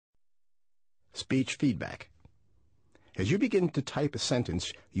Speech feedback. As you begin to type a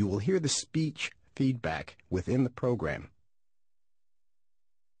sentence, you will hear the speech feedback within the program.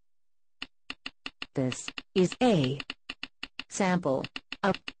 This is a sample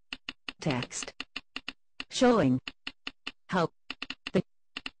of text showing how the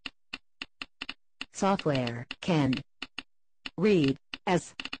software can read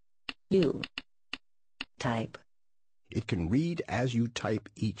as you type. It can read as you type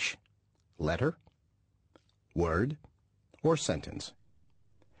each letter, word, or sentence.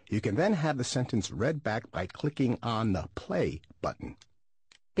 You can then have the sentence read back by clicking on the play button.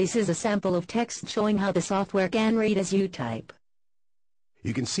 This is a sample of text showing how the software can read as you type.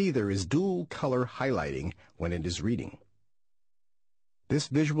 You can see there is dual color highlighting when it is reading. This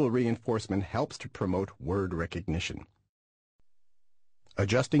visual reinforcement helps to promote word recognition.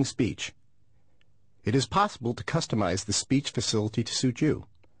 Adjusting speech. It is possible to customize the speech facility to suit you.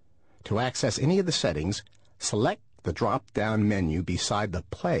 To access any of the settings, select the drop-down menu beside the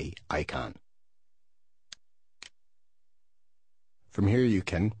play icon. From here you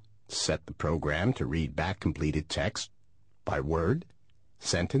can set the program to read back completed text by word,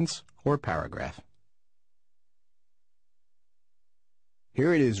 sentence, or paragraph.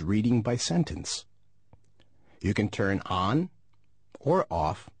 Here it is reading by sentence. You can turn on or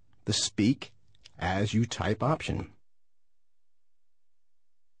off the speak as you type option.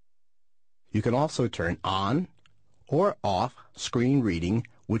 You can also turn on or off screen reading,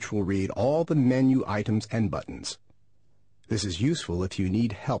 which will read all the menu items and buttons. This is useful if you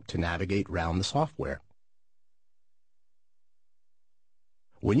need help to navigate around the software.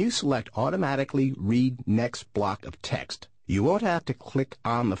 When you select Automatically Read Next block of text, you won't have to click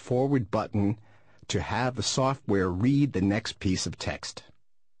on the forward button to have the software read the next piece of text.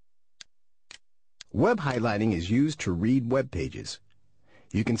 Web highlighting is used to read web pages.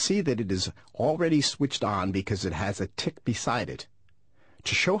 You can see that it is already switched on because it has a tick beside it.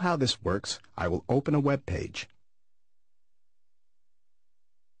 To show how this works, I will open a web page.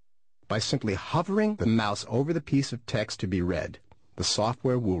 By simply hovering the mouse over the piece of text to be read, the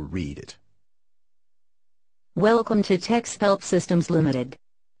software will read it. Welcome to TextHelp Systems Limited.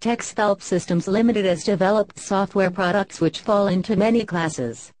 TextHelp Systems Limited has developed software products which fall into many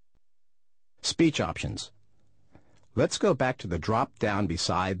classes. Speech options. Let's go back to the drop-down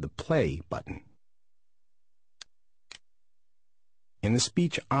beside the play button. In the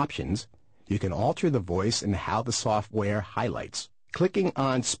speech options, you can alter the voice and how the software highlights. Clicking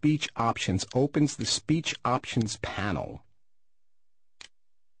on Speech Options opens the Speech Options panel.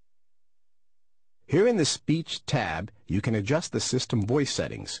 Here in the Speech tab, you can adjust the system voice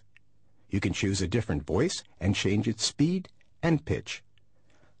settings. You can choose a different voice and change its speed and pitch.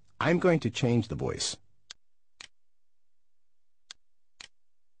 I'm going to change the voice.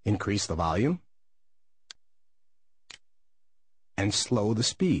 Increase the volume and slow the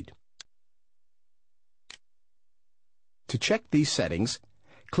speed. To check these settings,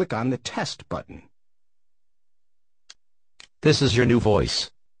 click on the Test button. This is your new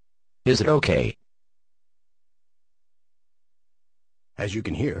voice. Is it okay? As you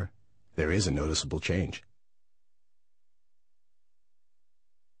can hear, there is a noticeable change.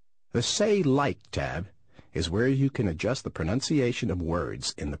 The Say Like tab is where you can adjust the pronunciation of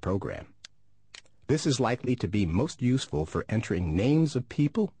words in the program. This is likely to be most useful for entering names of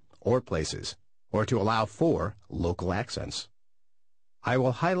people or places, or to allow for local accents. I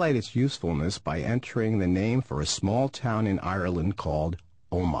will highlight its usefulness by entering the name for a small town in Ireland called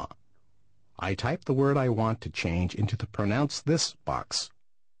Omagh. I type the word I want to change into the Pronounce This box.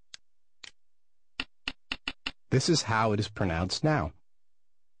 This is how it is pronounced now.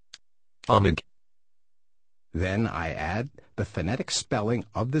 Omagh. Then I add the phonetic spelling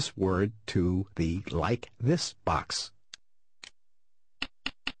of this word to the Like This box.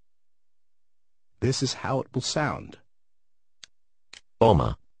 This is how it will sound.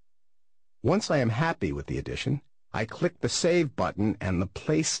 Omagh. Once I am happy with the addition, I click the Save button and the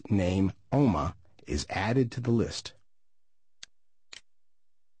place name Omagh is added to the list.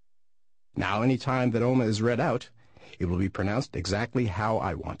 Now any time that Omagh is read out, it will be pronounced exactly how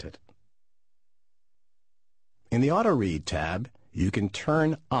I want it. In the Auto Read tab, you can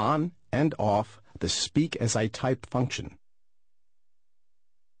turn on and off the Speak as I Type function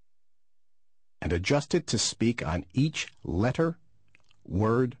and adjust it to speak on each letter,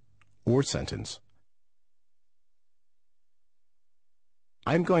 word, or sentence.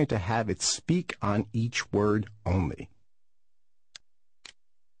 I'm going to have it speak on each word only.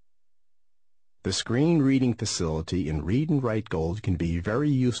 The screen reading facility in Read&Write GOLD can be very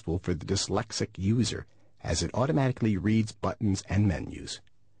useful for the dyslexic user, as it automatically reads buttons and menus.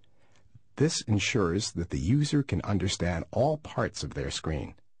 This ensures that the user can understand all parts of their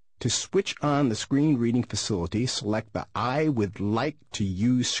screen. To switch on the screen reading facility, select the I would like to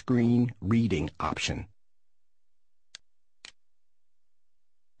use screen reading option.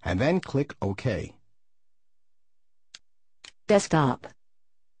 And then click OK. Desktop.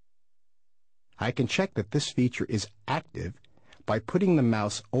 I can check that this feature is active by putting the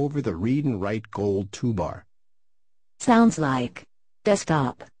mouse over the Read and Write GOLD toolbar. Sounds like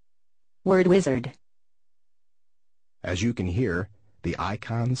desktop. Word wizard. As you can hear, the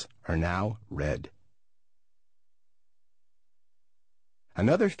icons are now red.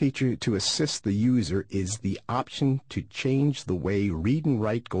 Another feature to assist the user is the option to change the way Read and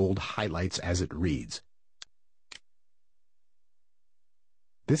Write GOLD highlights as it reads.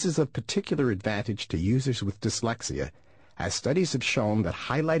 This is of particular advantage to users with dyslexia, as studies have shown that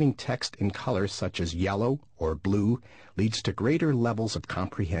highlighting text in colors such as yellow or blue leads to greater levels of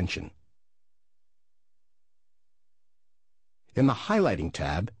comprehension. In the Highlighting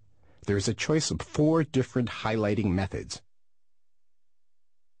tab, there is a choice of 4 different highlighting methods.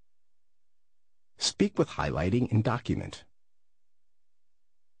 Speak with highlighting in Document,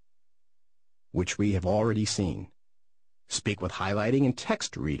 which we have already seen. Speak with highlighting in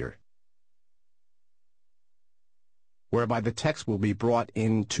Text Reader, whereby the text will be brought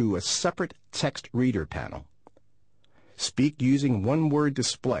into a separate text reader panel. Speak using one-word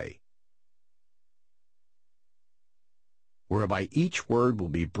display, whereby each word will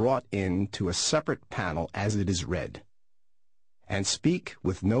be brought into a separate panel as it is read, and speak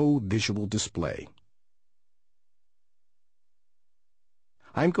with no visual display.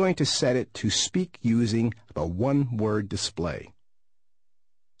 I'm going to set it to speak using the one-word display.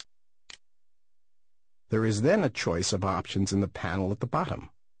 There is then a choice of options in the panel at the bottom.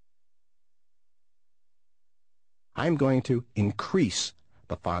 I'm going to increase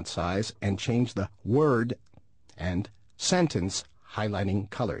the font size and change the word and sentence highlighting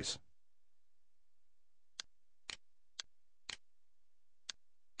colors.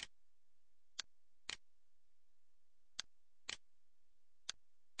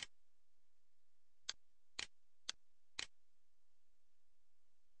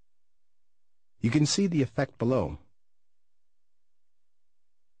 You can see the effect below.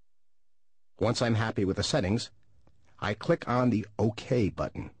 Once I'm happy with the settings, I click on the OK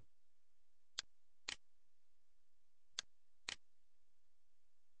button.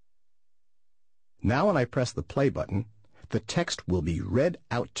 Now when I press the play button, the text will be read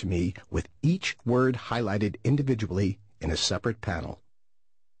out to me with each word highlighted individually in a separate panel.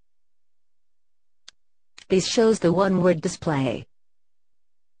 This shows the one-word display.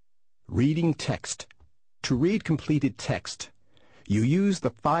 Reading text. To read completed text, you use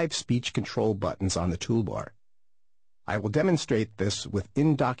the 5 speech control buttons on the toolbar. I will demonstrate this with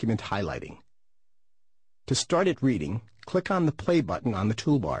in-document highlighting. To start it reading, click on the play button on the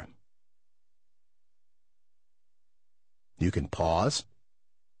toolbar. You can pause,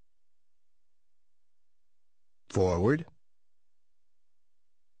 forward,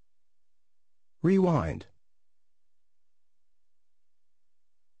 rewind,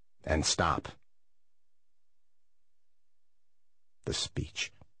 and stop the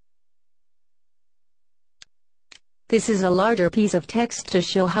speech. This is a larger piece of text to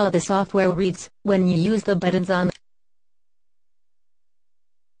show how the software reads when you use the buttons on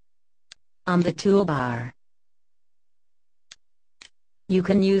the toolbar. You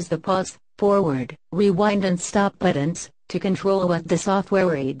can use the pause, forward, rewind and stop buttons to control what the software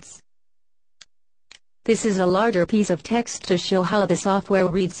reads. This is a larger piece of text to show how the software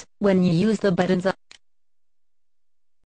reads when you use the buttons on